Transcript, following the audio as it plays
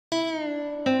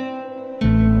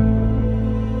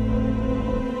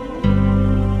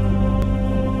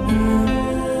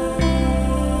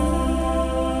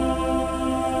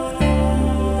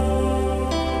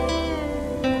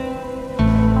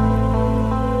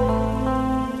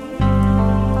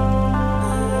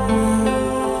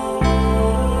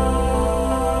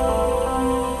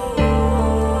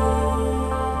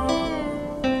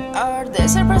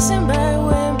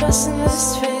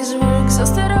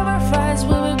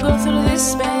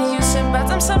space. You sit back,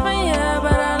 I'm stopping, yeah,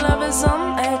 but our love is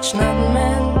on edge, not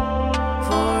meant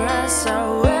for us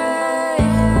away.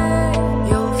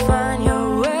 You'll find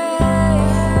your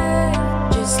way.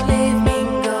 Just leave me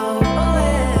and go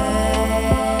away.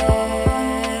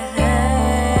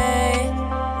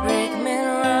 Break me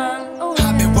and run away.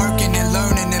 I've been working and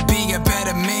learning to be a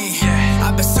better me.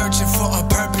 I've been searching for a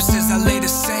purpose as I lay the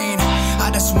scene.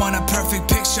 I just want a perfect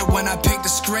picture when I pick the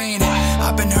screen.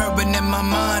 I've been hurting in my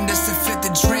mind just to fit the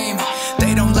dream.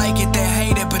 They don't like it, they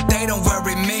hate it, but they don't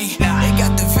worry me. They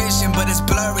got the vision, but it's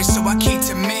blurry, so I keep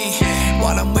to me.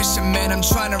 While I'm wishing, man, I'm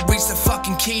trying to reach the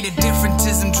fucking key. The difference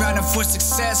is I'm drowning for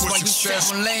success while you stay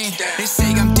on lane. They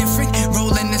say I'm